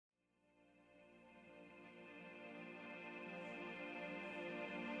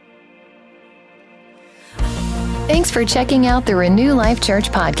Thanks for checking out the Renew Life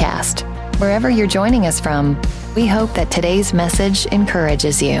Church podcast. Wherever you're joining us from, we hope that today's message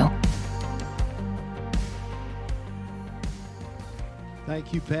encourages you.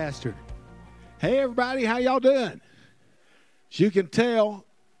 Thank you, Pastor. Hey, everybody, how y'all doing? As you can tell,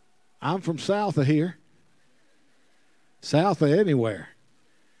 I'm from south of here. South of anywhere.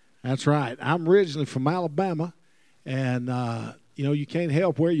 That's right. I'm originally from Alabama, and, you can't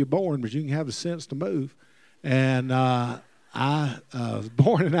help where you're born, but you can have the sense to move. And I was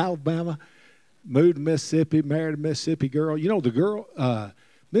born in Alabama, moved to Mississippi, married a Mississippi girl. You know, the girl,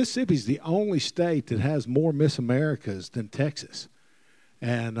 Mississippi's the only state that has more Miss Americas than Texas.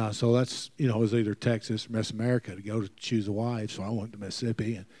 And so that's, it was either Texas or Miss America to go to choose a wife. So I went to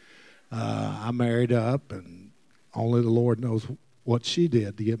Mississippi, and I married up, and only the Lord knows what she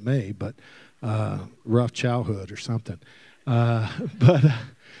did to get me, but rough childhood or something. But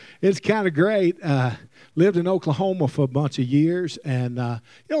it's kind of great. Lived in Oklahoma for a bunch of years, and the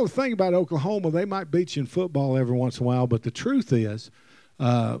thing about Oklahoma, they might beat you in football every once in a while, but the truth is,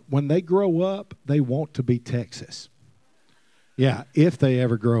 when they grow up, they want to be Texas. Yeah, if they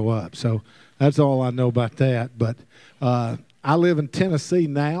ever grow up. So that's all I know about that. But I live in Tennessee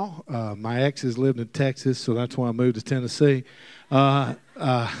now. My ex has lived in Texas, so that's why I moved to Tennessee. I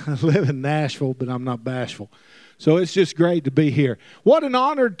live in Nashville, but I'm not bashful. So it's just great to be here. What an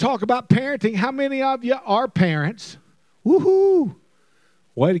honor to talk about parenting. How many of you are parents? Woohoo!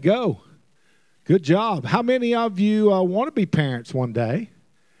 Way to go. Good job. How many of you want to be parents one day?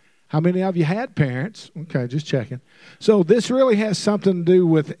 How many of you had parents? Okay, just checking. So this really has something to do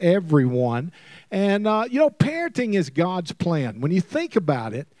with everyone. And, parenting is God's plan. When you think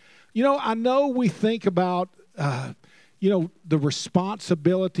about it, I know we think about the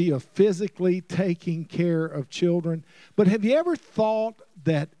responsibility of physically taking care of children. But have you ever thought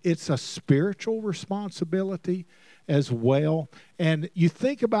that it's a spiritual responsibility as well? And you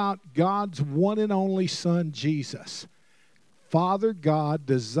think about God's one and only Son, Jesus. Father God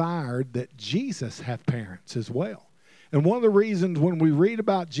desired that Jesus have parents as well. And one of the reasons when we read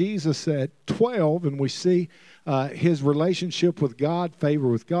about Jesus at 12 and we see his relationship with God, favor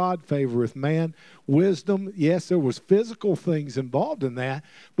with man, wisdom, yes, there was physical things involved in that,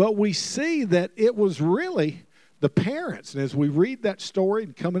 but we see that it was really the parents. And as we read that story,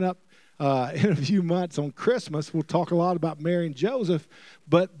 and coming up in a few months on Christmas, we'll talk a lot about Mary and Joseph,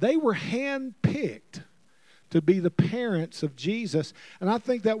 but they were handpicked to be the parents of Jesus. And I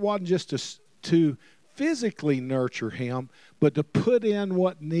think that wasn't just to physically nurture him, but to put in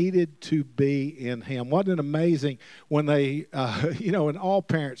what needed to be in him. Wasn't it amazing when they, and all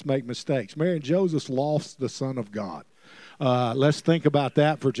parents make mistakes. Mary and Joseph lost the Son of God. Let's think about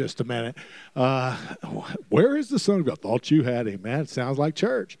that for just a minute. Where is the Son of God? Thought you had him, man. It sounds like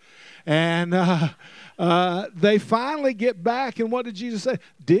church. And they finally get back, and what did Jesus say?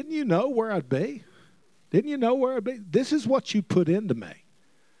 Didn't you know where I'd be? Didn't you know where I'd be? This is what you put into me.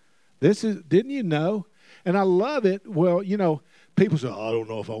 Didn't you know? And I love it. Well, people say, I don't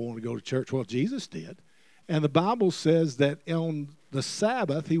know if I want to go to church. Well, Jesus did. And the Bible says that on the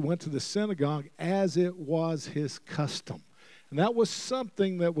Sabbath, he went to the synagogue as it was his custom. And that was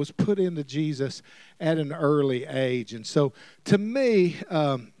something that was put into Jesus at an early age. And so to me,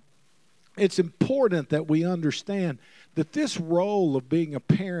 it's important that we understand that this role of being a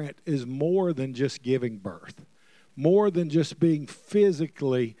parent is more than just giving birth, more than just being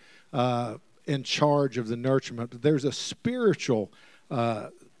physically in charge of the nurturement. But there's a spiritual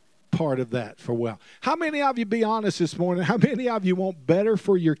part of that for well. How many of you, be honest this morning, how many of you want better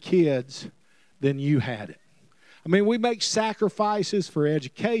for your kids than you had it? I mean, we make sacrifices for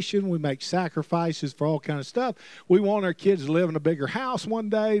education. We make sacrifices for all kinds of stuff. We want our kids to live in a bigger house one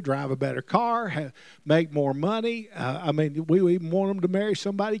day, drive a better car, make more money. We even want them to marry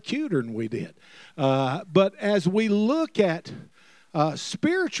somebody cuter than we did. But as we look at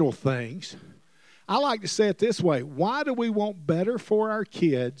spiritual things, I like to say it this way. Why do we want better for our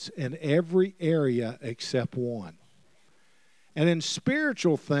kids in every area except one? And in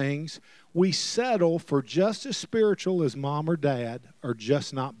spiritual things, we settle for just as spiritual as mom or dad or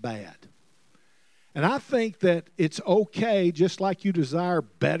just not bad. And I think that it's okay, just like you desire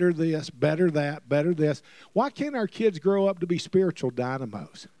better this, better that, better this. Why can't our kids grow up to be spiritual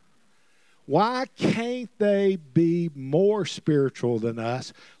dynamos? Why can't they be more spiritual than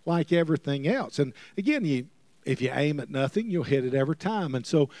us like everything else? And again, if you aim at nothing, you'll hit it every time. And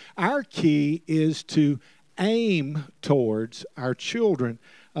so our key is to aim towards our children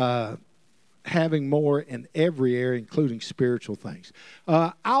having more in every area, including spiritual things.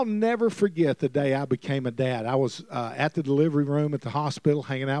 I'll never forget the day I became a dad. I was at the delivery room at the hospital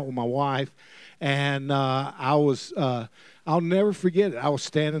hanging out with my wife, and I'll never forget it. I was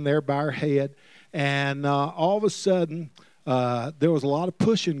standing there by her head, and all of a sudden, there was a lot of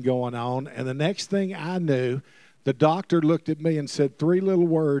pushing going on, and the next thing I knew, the doctor looked at me and said 3 little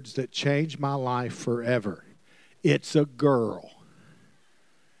words that changed my life forever. It's a girl.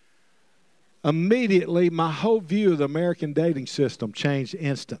 Immediately, my whole view of the American dating system changed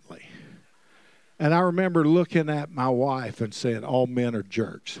instantly. And I remember looking at my wife and saying, all men are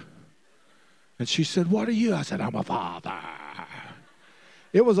jerks. And she said, what are you? I said, I'm a father.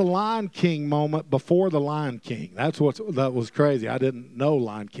 It was a Lion King moment before the Lion King. That was crazy. I didn't know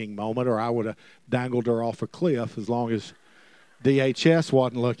Lion King moment, or I would have dangled her off a cliff as long as DHS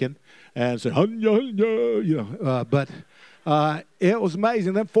wasn't looking and said, but it was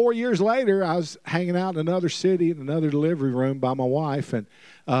amazing. Then 4 years later, I was hanging out in another city in another delivery room by my wife, and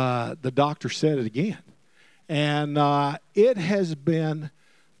the doctor said it again. And it has been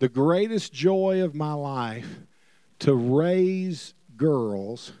the greatest joy of my life to raise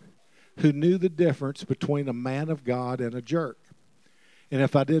girls who knew the difference between a man of God and a jerk. And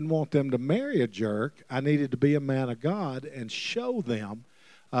if I didn't want them to marry a jerk, I needed to be a man of God and show them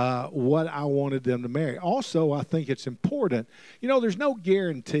what I wanted them to marry. Also, I think it's important. You know, there's no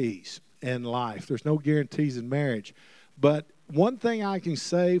guarantees in life. There's no guarantees in marriage. But one thing I can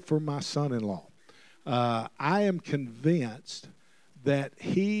say for my son-in-law, I am convinced that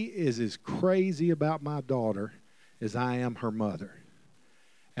he is as crazy about my daughter as I am her mother.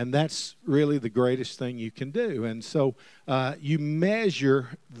 And that's really the greatest thing you can do. And so you measure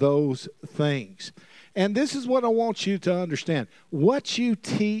those things. And this is what I want you to understand. What you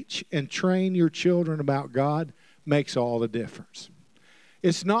teach and train your children about God makes all the difference.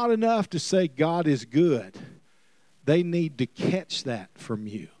 It's not enough to say God is good. They need to catch that from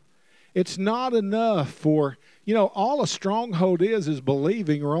you. It's not enough for, all a stronghold is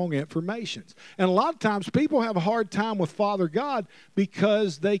believing wrong information. And a lot of times people have a hard time with Father God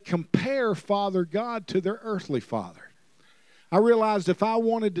because they compare Father God to their earthly father. I realized if I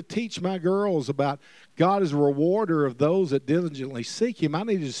wanted to teach my girls about God as a rewarder of those that diligently seek Him, I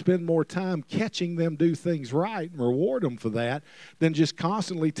needed to spend more time catching them do things right and reward them for that than just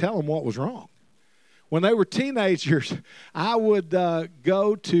constantly tell them what was wrong. When they were teenagers, I would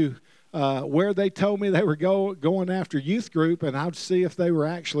go to where they told me they were going after youth group, and I'd see if they were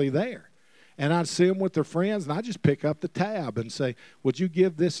actually there. And I'd see them with their friends, and I'd just pick up the tab and say, would you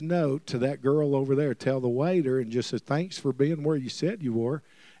give this note to that girl over there? Tell the waiter, and just say, thanks for being where you said you were,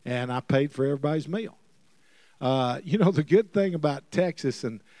 and I paid for everybody's meal. The good thing about Texas,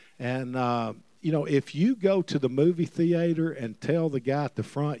 and if you go to the movie theater and tell the guy at the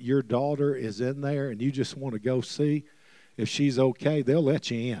front your daughter is in there and you just want to go see if she's okay, they'll let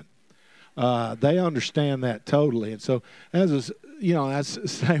you in. They understand that totally. And so that's the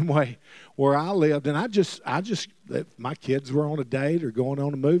same way where I lived. And I just, if my kids were on a date or going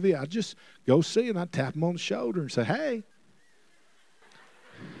on a movie, I'd just go see and I'd tap them on the shoulder and say, hey,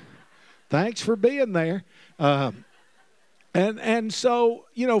 thanks for being there. And so,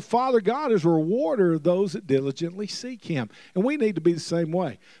 Father God is a rewarder of those that diligently seek Him. And we need to be the same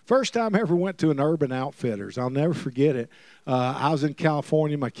way. First time I ever went to an Urban Outfitters, I'll never forget it. I was in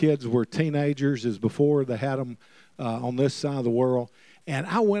California. My kids were teenagers. It was before they had them on this side of the world. And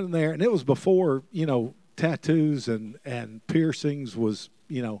I went in there, and it was before, tattoos and piercings was,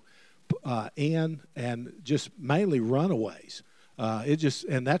 in, and just mainly runaways.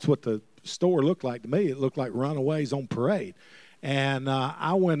 And that's what the store looked like to me. It looked like runaways on parade. And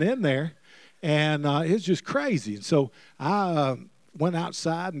I went in there, and it was just crazy. And so I went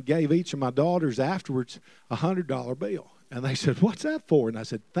outside and gave each of my daughters afterwards a $100 bill. And they said, what's that for? And I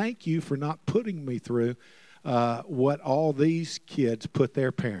said, thank you for not putting me through what all these kids put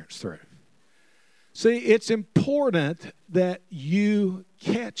their parents through. See, it's important that you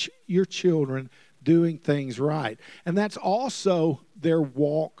catch your children doing things right. And that's also their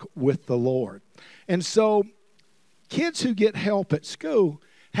walk with the Lord. And so kids who get help at school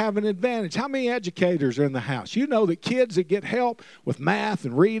have an advantage. How many educators are in the house? You know that kids that get help with math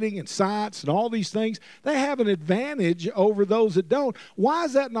and reading and science and all these things, they have an advantage over those that don't. Why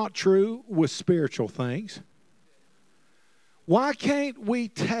is that not true with spiritual things? Why can't we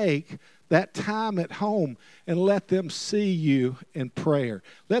take that time at home and let them see you in prayer?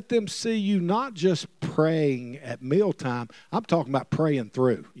 Let them see you not just praying at mealtime. I'm talking about praying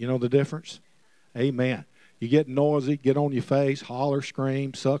through. You know the difference? Amen. You get noisy, get on your face, holler,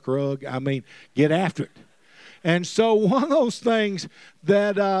 scream, suck rug. Get after it. And so one of those things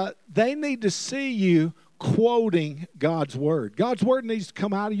that they need to see you quoting God's word. God's word needs to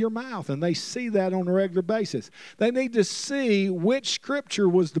come out of your mouth, and they see that on a regular basis. They need to see which scripture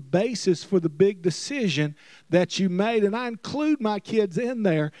was the basis for the big decision that you made. And I include my kids in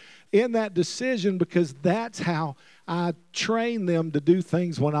there in that decision because that's how I train them to do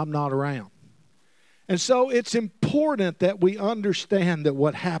things when I'm not around. And so it's important that we understand that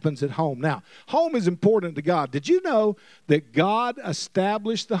what happens at home. Now, home is important to God. Did you know that God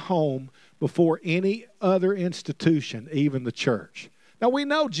established the home before any other institution, even the church? Now, we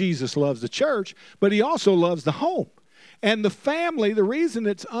know Jesus loves the church, but he also loves the home. And the family, the reason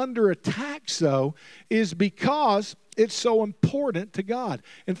it's under attack so is because it's so important to God.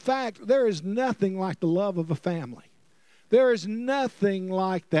 In fact, there is nothing like the love of a family. There is nothing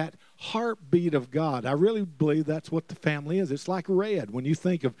like that heartbeat of God. I really believe that's what the family is. It's like red. When you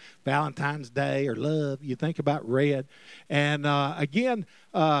think of Valentine's Day or love, you think about red. And again,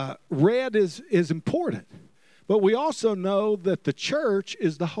 red is important. But we also know that the church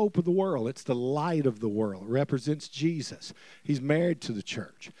is the hope of the world. It's the light of the world. It represents Jesus. He's married to the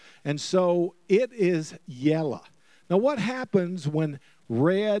church. And so it is yellow. Now, what happens when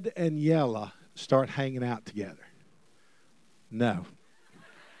red and yellow start hanging out together? No.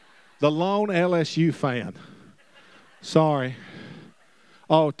 The lone LSU fan. Sorry.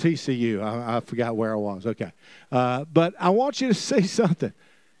 Oh, TCU. I forgot where I was. Okay. But I want you to see something.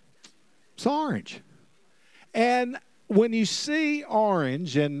 It's orange. And when you see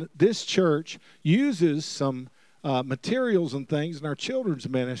orange, and this church uses some materials and things in our children's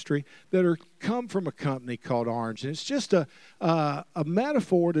ministry that are come from a company called Orange. And it's just a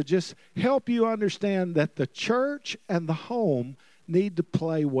metaphor to just help you understand that the church and the home need to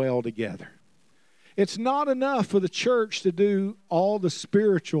play well together. It's not enough for the church to do all the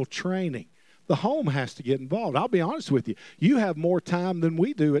spiritual training. The home has to get involved. I'll be honest with you. You have more time than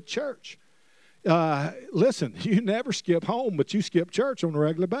we do at church. Listen, you never skip home, but you skip church on a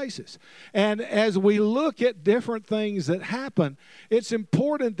regular basis. And as we look at different things that happen, it's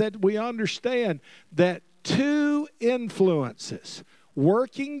important that we understand that two influences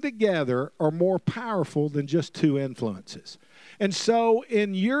working together are more powerful than just two influences. And so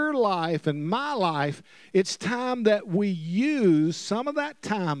in your life and my life, it's time that we use some of that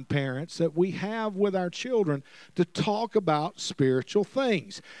time, parents, that we have with our children to talk about spiritual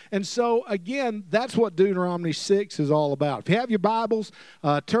things. And so, again, that's what Deuteronomy 6 is all about. If you have your Bibles,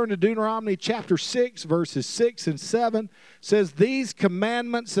 turn to Deuteronomy chapter 6, verses 6 and 7. It says, "These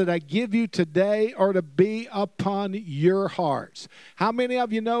commandments that I give you today are to be upon your hearts." How many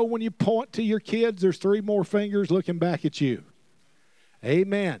of you know when you point to your kids, there's three more fingers looking back at you?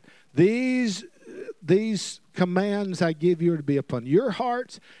 Amen. These commands I give you are to be upon your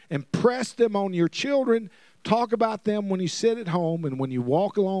hearts. Impress them on your children. Talk about them when you sit at home and when you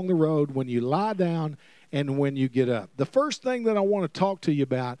walk along the road, when you lie down, and when you get up. The first thing that I want to talk to you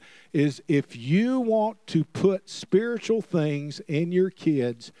about is if you want to put spiritual things in your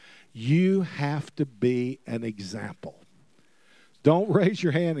kids, you have to be an example. Don't raise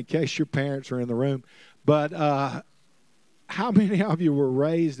your hand in case your parents are in the room, but how many of you were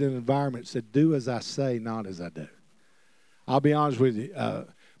raised in environments that do as I say, not as I do? I'll be honest with you.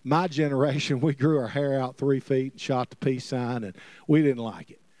 My generation, we grew our hair out 3 feet and shot the peace sign, and we didn't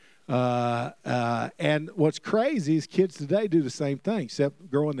like it. And what's crazy is kids today do the same thing, except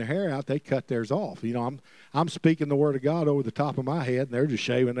growing their hair out, they cut theirs off. You know, I'm speaking the word of God over the top of my head, and they're just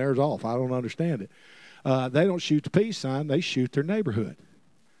shaving theirs off. I don't understand it. They don't shoot the peace sign. They shoot their neighborhood.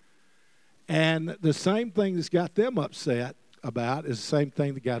 And the same thing that's got them upset about is the same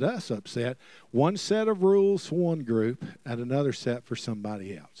thing that got us upset. One set of rules for one group and another set for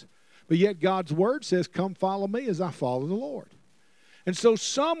somebody else. But yet God's word says, "Come follow me as I follow the Lord." And so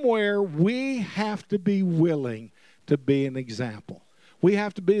somewhere we have to be willing to be an example. We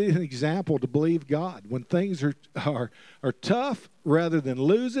have to be an example to believe God. When things are tough, rather than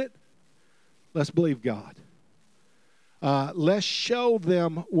lose it, let's believe God. Let's show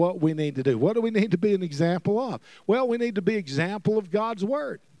them what we need to do. What do we need to be an example of? Well, we need to be an example of God's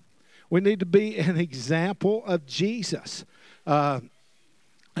word. We need to be an example of Jesus. Again,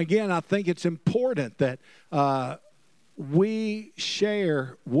 I think it's important that we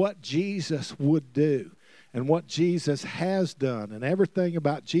share what Jesus would do and what Jesus has done and everything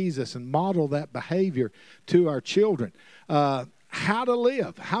about Jesus and model that behavior to our children. How to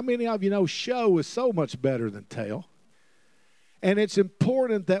live. How many of you know show is so much better than tell? And it's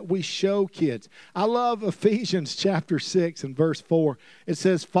important that we show kids. I love Ephesians chapter 6 and verse 4. It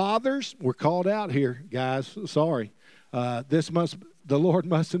says, "Fathers," we're called out here, guys, sorry. This must the Lord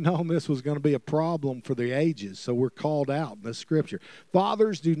must have known this was going to be a problem for the ages, so we're called out in this scripture.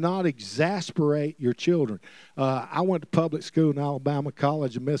 Fathers, do not exasperate your children. I went to public school in Alabama,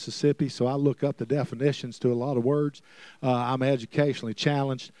 College of Mississippi, so I look up the definitions to a lot of words. I'm educationally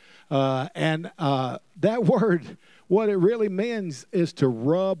challenged. And that word, what it really means is to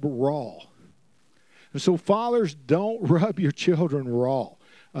rub raw. And so fathers, don't rub your children raw.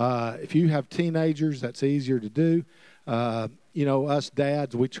 If you have teenagers, that's easier to do. You know, us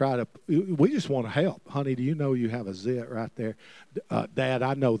dads, we just want to help. Honey, do you know you have a zit right there? Dad,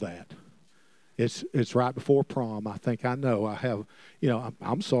 I know that. It's right before prom. I think I know. I have, you know,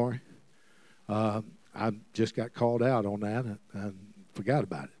 I'm sorry. I just got called out on that and forgot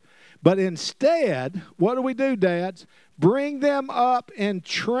about it. But instead, what do we do, dads? Bring them up in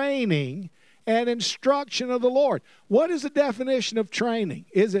training and instruction of the Lord. What is the definition of training?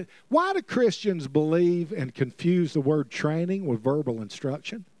 Why do Christians believe and confuse the word training with verbal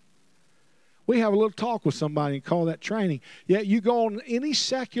instruction? We have a little talk with somebody and call that training. Yet you go on any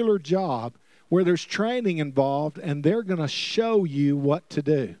secular job where there's training involved and they're going to show you what to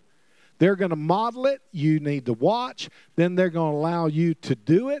do. They're going to model it. You need to watch. Then they're going to allow you to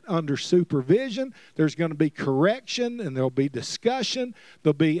do it under supervision. There's going to be correction, and there'll be discussion.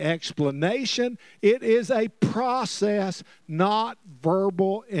 There'll be explanation. It is a process, not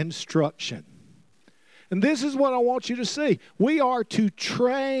verbal instruction. And this is what I want you to see. We are to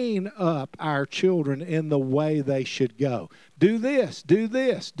train up our children in the way they should go. Do this, do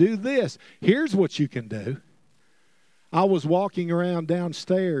this, do this. Here's what you can do. I was walking around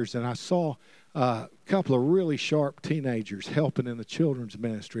downstairs and I saw a couple of really sharp teenagers helping in the children's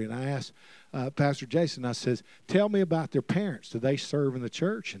ministry. And I asked Pastor Jason, I says, tell me about their parents. Do they serve in the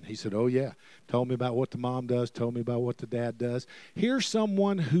church? And he said, oh, yeah. Told me about what the mom does, told me about what the dad does. Here's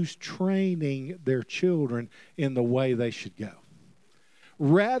someone who's training their children in the way they should go.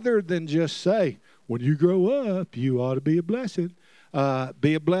 Rather than just say, when you grow up, you ought to be a blessing.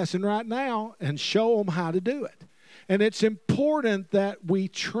 Be a blessing right now and show them how to do it. And it's important that we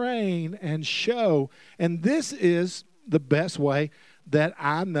train and show, and this is the best way that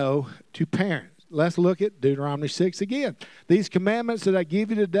I know to parent. Let's look at Deuteronomy 6 again. These commandments that I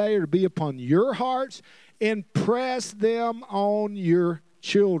give you today are to be upon your hearts. Impress them on your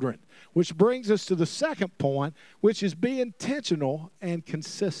children. Which brings us to the second point, which is be intentional and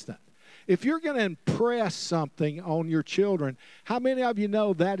consistent. If you're going to impress something on your children, how many of you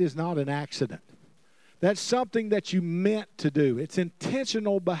know that is not an accident? That's something that you meant to do. It's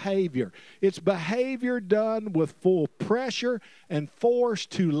intentional behavior. It's behavior done with full pressure and force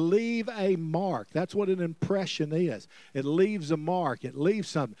to leave a mark. That's what an impression is. It leaves a mark. It leaves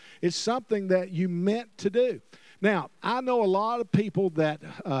something. It's something that you meant to do. Now, I know a lot of people that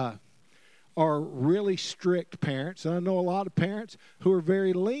are really strict parents, and I know a lot of parents who are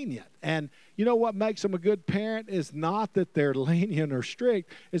very lenient. And you know what makes them a good parent is not that they're lenient or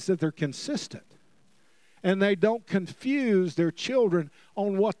strict, it's that they're consistent. And they don't confuse their children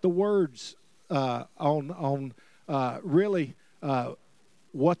on what the words, really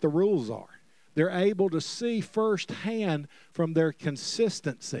what the rules are. They're able to see firsthand from their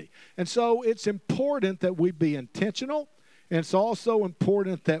consistency. And so it's important that we be intentional, and it's also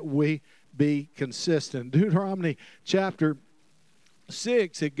important that we be consistent. Deuteronomy chapter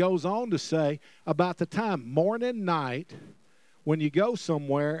 6, it goes on to say about the time, morning, night, when you go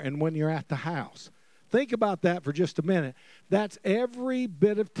somewhere and when you're at the house. Think about that for just a minute. That's every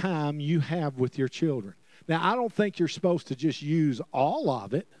bit of time you have with your children. Now, I don't think you're supposed to just use all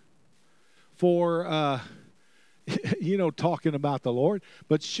of it for, talking about the Lord.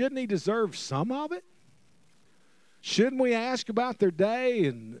 But shouldn't he deserve some of it? Shouldn't we ask about their day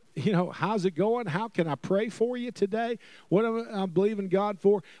and, how's it going? How can I pray for you today? What am I believing God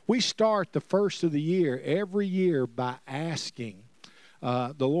for? We start the first of the year, every year, by asking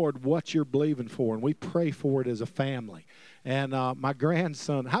the Lord what you're believing for, and we pray for it as a family. And my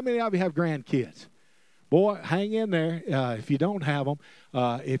grandson, how many of you have grandkids? Boy, hang in there. If you don't have them,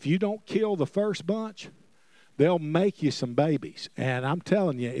 if you don't kill the first bunch, they'll make you some babies. And I'm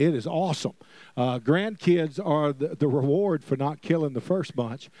telling you, it is awesome. Grandkids are the reward for not killing the first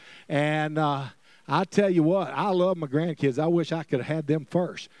bunch. And I tell you what, I love my grandkids. I wish I could have had them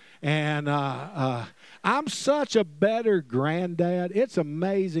first. And I'm such a better granddad. It's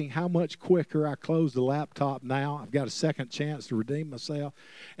amazing how much quicker I close the laptop now. I've got a second chance to redeem myself.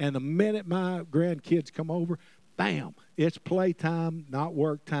 And the minute my grandkids come over, bam, it's playtime, not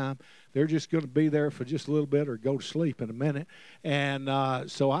work time. They're just going to be there for just a little bit or go to sleep in a minute. And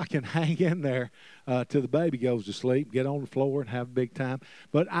so I can hang in there till the baby goes to sleep, get on the floor and have a big time.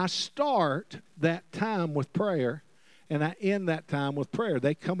 But I start that time with prayer. and I end that time with prayer.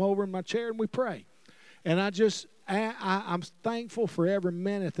 They come over in my chair and we pray. And I'm thankful for every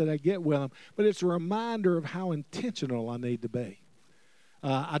minute that I get with them, but it's a reminder of how intentional I need to be.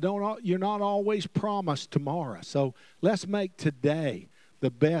 You're not always promised tomorrow, so let's make today the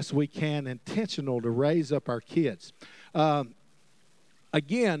best we can, intentional to raise up our kids.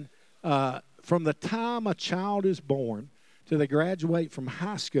 Again, from the time a child is born to they graduate from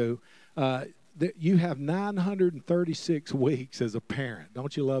high school, you have 936 weeks as a parent.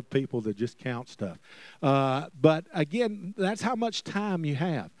 Don't you love people that just count stuff? But again, that's how much time you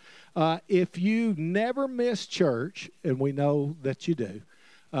have. If you never miss church, and we know that you do,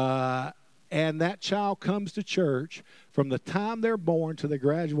 and that child comes to church from the time they're born to they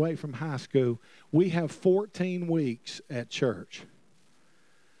graduate from high school, we have 14 weeks at church.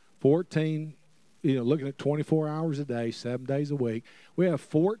 14, looking at 24 hours a day, 7 days a week. We have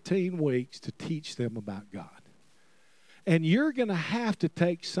 14 weeks to teach them about God. And you're going to have to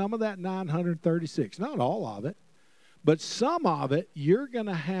take some of that 936, not all of it, but some of it you're going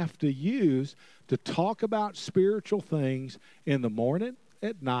to have to use to talk about spiritual things in the morning,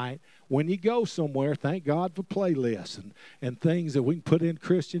 at night, when you go somewhere. Thank God for playlists and things that we can put in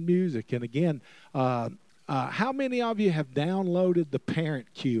Christian music. And again, how many of you have downloaded the Parent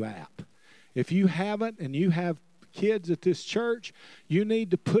Cue app? If you haven't and you have kids at this church, you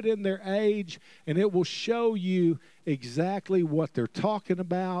need to put in their age, and it will show you exactly what they're talking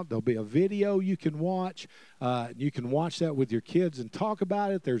about. There'll be a video you can watch. You can watch that with your kids and talk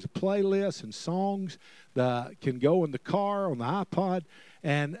about it. There's a playlist and songs that can go in the car, on the iPod.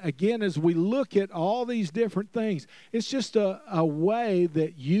 And again, as we look at all these different things, it's just a way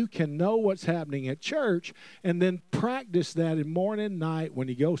that you can know what's happening at church and then practice that in morning, night, when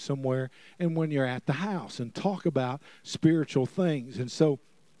you go somewhere and when you're at the house, and talk about spiritual things. And so,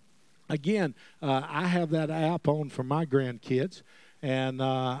 again, I have that app on for my grandkids, and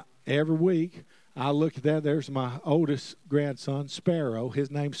every week I look at that. There's my oldest grandson, Sparrow.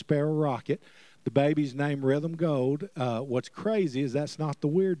 His name's Sparrow Rocket. The baby's named Rhythm Gold. What's crazy is that's not the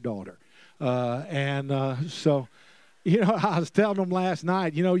weird daughter. So, I was telling them last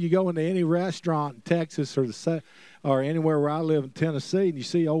night, you go into any restaurant in Texas or anywhere where I live in Tennessee, and you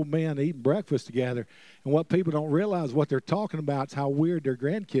see old men eating breakfast together. And what people don't realize, what they're talking about, is how weird their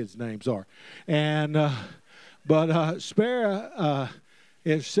grandkids' names are. But Sparrow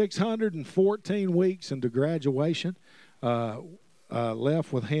is 614 weeks into graduation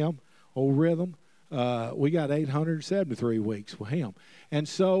left with him. Old Rhythm, we got 873 weeks with him. And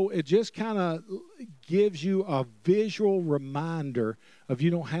so it just kind of gives you a visual reminder of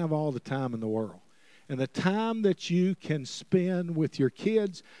you don't have all the time in the world. And the time that you can spend with your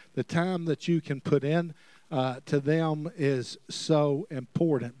kids, the time that you can put in to them is so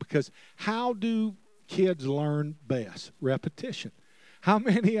important. Because how do kids learn best? Repetition. How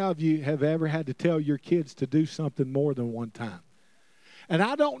many of you have ever had to tell your kids to do something more than one time? And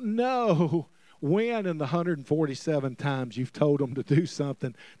I don't know when in the 147 times you've told them to do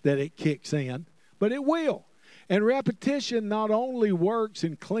something that it kicks in, but it will. And repetition not only works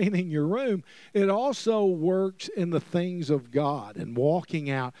in cleaning your room, it also works in the things of God and walking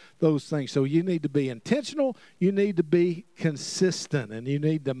out those things. So you need to be intentional, you need to be consistent, and you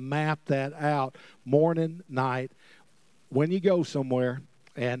need to map that out morning, night, when you go somewhere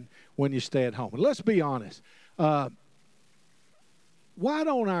and when you stay at home. And let's be honest. Why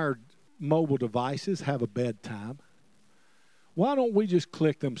don't our mobile devices have a bedtime? Why don't we just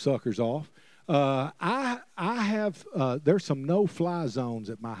click them suckers off? I have, there's some no-fly zones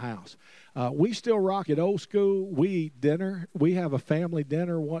at my house. We still rock it old school. We eat dinner. We have a family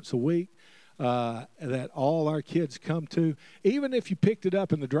dinner once a week that all our kids come to. Even if you picked it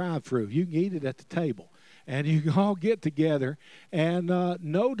up in the drive-thru, you can eat it at the table. And you can all get together, and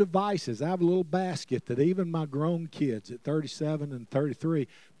no devices. I have a little basket that even my grown kids at 37 and 33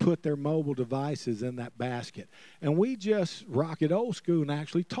 put their mobile devices in that basket. And we just rock it old school and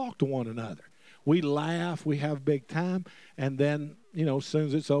actually talk to one another. We laugh, we have a big time, and then, as soon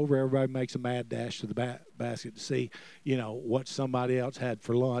as it's over, everybody makes a mad dash to the basket to see, what somebody else had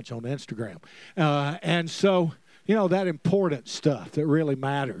for lunch on Instagram. And so, that important stuff that really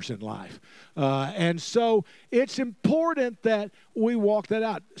matters in life. And so it's important that we walk that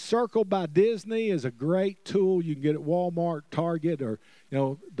out. Circle by Disney is a great tool you can get at Walmart, Target, or,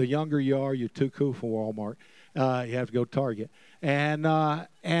 the younger you are, you're too cool for Walmart. You have to go to Target. And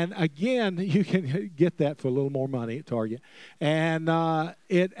again, you can get that for a little more money at Target. And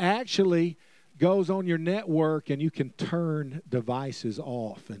it actually goes on your network, and you can turn devices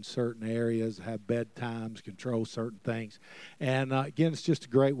off in certain areas, have bedtimes, control certain things. And again, it's just a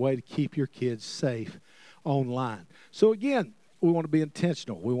great way to keep your kids safe online. So again, we want to be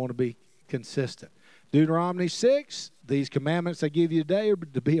intentional. We want to be consistent. Deuteronomy 6, these commandments I give you today are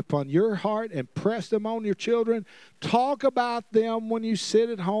to be upon your heart, and press them on your children. Talk about them when you sit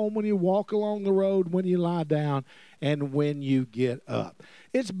at home, when you walk along the road, when you lie down, and when you get up.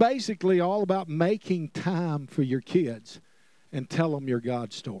 It's basically all about making time for your kids and tell them your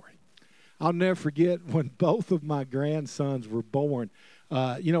God story. I'll never forget when both of my grandsons were born.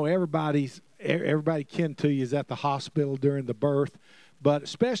 Everybody kin to you is at the hospital during the birth. But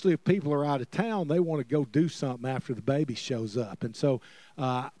especially if people are out of town, they want to go do something after the baby shows up. And so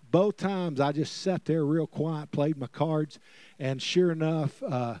both times I just sat there real quiet, played my cards, and sure enough,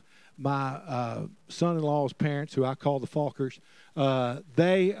 my son-in-law's parents, who I call the Falkers,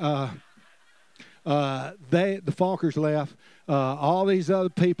 the Falkers left. All these other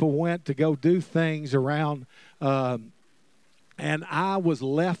people went to go do things around, and I was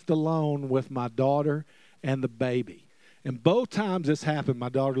left alone with my daughter and the baby. And both times this happened, my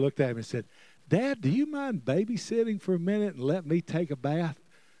daughter looked at me and said, "Dad, do you mind babysitting for a minute and let me take a bath?"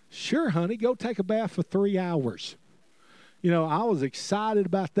 "Sure, honey, go take a bath for 3 hours." I was excited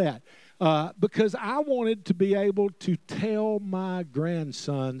about that because I wanted to be able to tell my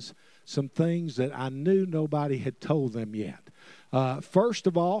grandsons some things that I knew nobody had told them yet. First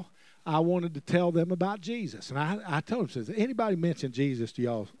of all, I wanted to tell them about Jesus. And I told them, "Says anybody mention Jesus to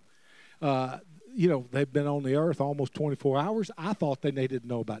y'all? They've been on the earth almost 24 hours. I thought they needed to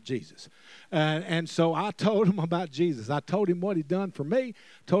know about Jesus." And so I told them about Jesus. I told him what he'd done for me,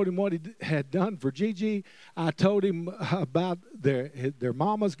 told him what he had done for Gigi. I told him about their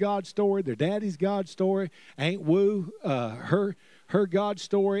mama's God story, their daddy's God story, Aunt Wu, her God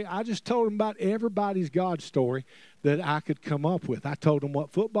story. I just told him about everybody's God story that I could come up with. I told them what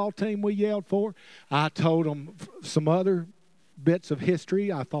football team we yelled for. I told them some other bits of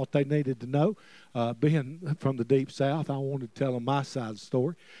history I thought they needed to know. Being from the Deep South, I wanted to tell them my side of the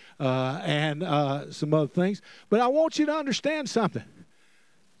story and some other things. But I want you to understand something.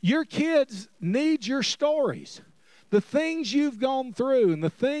 Your kids need your stories. The things you've gone through and the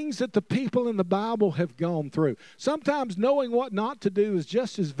things that the people in the Bible have gone through. Sometimes knowing what not to do is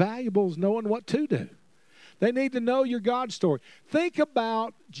just as valuable as knowing what to do. They need to know your God story. Think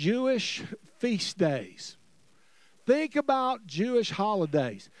about Jewish feast days. Think about Jewish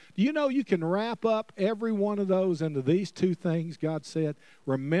holidays. Do you know you can wrap up every one of those into these two things God said?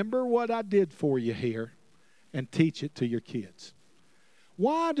 Remember what I did for you here and teach it to your kids.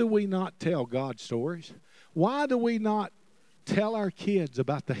 Why do we not tell God stories? Why do we not tell our kids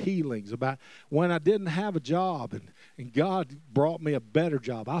about the healings, about when I didn't have a job and God brought me a better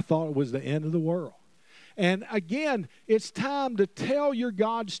job? I thought it was the end of the world. And again, it's time to tell your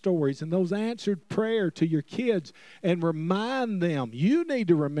God stories and those answered prayer to your kids and remind them. You need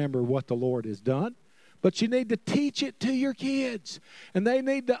to remember what the Lord has done, but you need to teach it to your kids. And they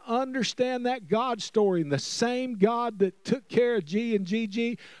need to understand that God story. And the same God that took care of G and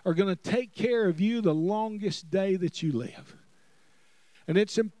Gigi are going to take care of you the longest day that you live. And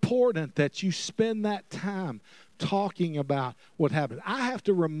it's important that you spend that time talking about what happened. I have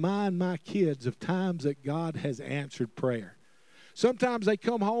to remind my kids of times that God has answered prayer. Sometimes they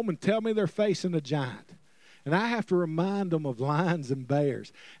come home and tell me they're facing a giant. And I have to remind them of lions and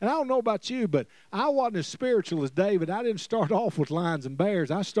bears. And I don't know about you, but I wasn't as spiritual as David. I didn't start off with lions and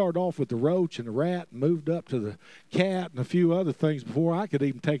bears. I started off with the roach and the rat and moved up to the cat and a few other things before I could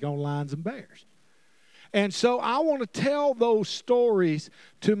even take on lions and bears. And so I want to tell those stories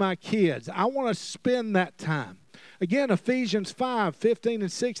to my kids. I want to spend that time. Again, Ephesians 5:15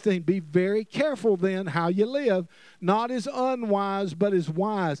 and 16, be very careful then how you live, not as unwise, but as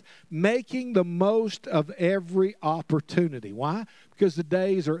wise, making the most of every opportunity. Why? Because the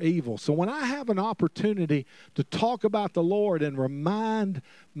days are evil. So when I have an opportunity to talk about the Lord and remind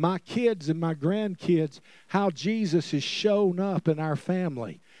my kids and my grandkids how Jesus has shown up in our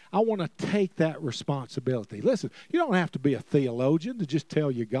family, I want to take that responsibility. Listen, you don't have to be a theologian to just tell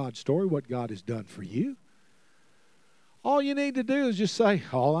your God story, what God has done for you. All you need to do is just say,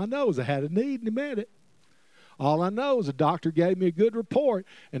 all I know is I had a need and he met it. All I know is a doctor gave me a good report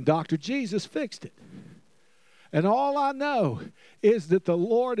and Dr. Jesus fixed it. And all I know is that the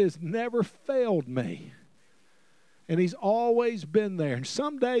Lord has never failed me. And he's always been there. And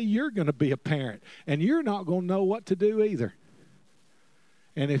someday you're going to be a parent and you're not going to know what to do either.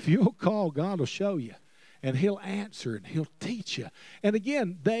 And if you'll call, God will show you. And he'll answer and he'll teach you. And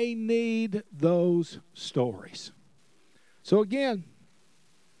again, they need those stories. So again,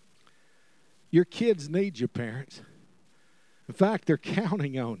 your kids need you, parents. In fact, they're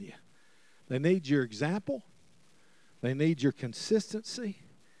counting on you. They need your example. They need your consistency.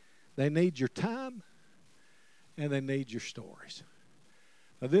 They need your time. and they need your stories.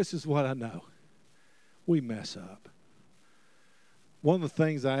 Now, this is what I know. We mess up. One of the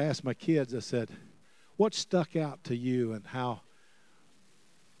things I asked my kids, I said, what stuck out to you and how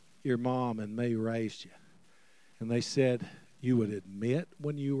your mom and me raised you? And they said, you would admit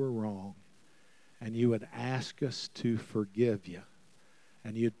when you were wrong, and you would ask us to forgive you,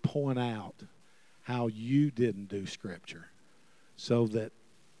 and you'd point out how you didn't do Scripture so that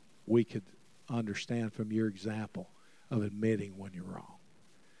we could understand from your example of admitting when you're wrong.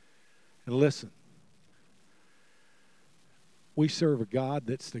 And listen, we serve a God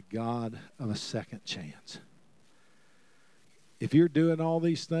that's the God of a second chance. If you're doing all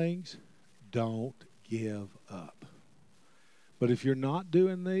these things, don't give up. But if you're not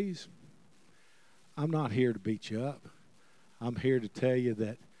doing these, I'm not here to beat you up. I'm here to tell you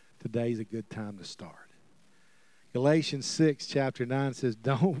that today's a good time to start. Galatians 6, chapter 9 says,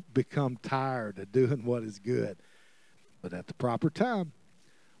 don't become tired of doing what is good, but at the proper time,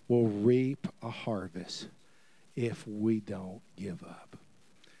 we'll reap a harvest if we don't give up.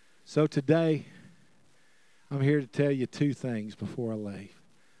 So today, I'm here to tell you two things before I leave.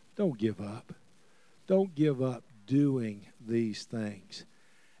 Don't give up. Don't give up doing these things.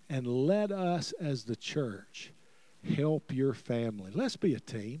 And let us as the church help your family. Let's be a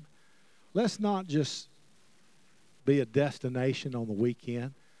team. Let's not just be a destination on the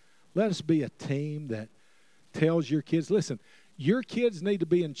weekend. Let us be a team that tells your kids, listen, your kids need to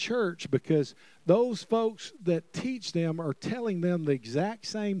be in church because those folks that teach them are telling them the exact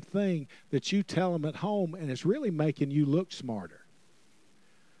same thing that you tell them at home, and it's really making you look smarter.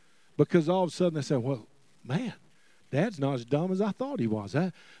 Because all of a sudden they say, well, man, Dad's not as dumb as I thought he was.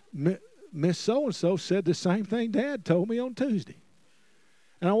 Miss So-and-so said the same thing Dad told me on Tuesday.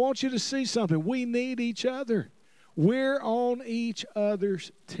 And I want you to see something. We need each other. We're on each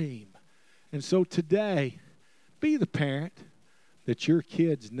other's team. And so today, be the parent that your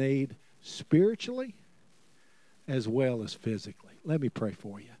kids need spiritually as well as physically. Let me pray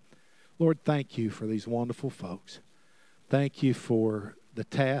for you. Lord, thank you for these wonderful folks. Thank you for the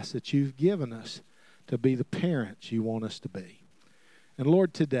task that you've given us to be the parents you want us to be. And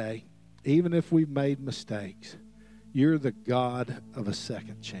Lord, today, even if we've made mistakes, you're the God of a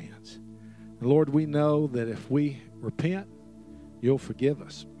second chance. And Lord, we know that if we repent, you'll forgive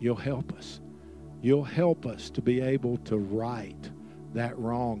us. You'll help us. You'll help us to be able to right that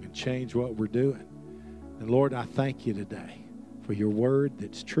wrong and change what we're doing. And Lord, I thank you today for your word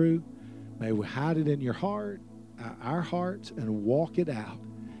that's true. May we hide it in your heart, our hearts, and walk it out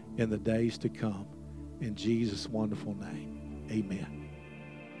in the days to come. In Jesus' wonderful name, amen.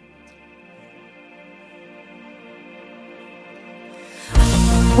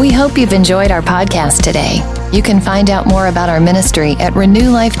 We hope you've enjoyed our podcast today. You can find out more about our ministry at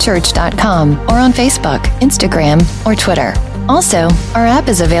renewlifechurch.com or on Facebook, Instagram, or Twitter. Also, our app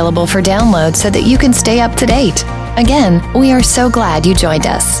is available for download so that you can stay up to date. Again, we are so glad you joined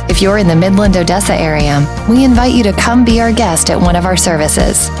us. If you're in the Midland, Odessa area, we invite you to come be our guest at one of our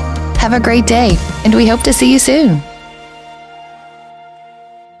services. Have a great day, and we hope to see you soon.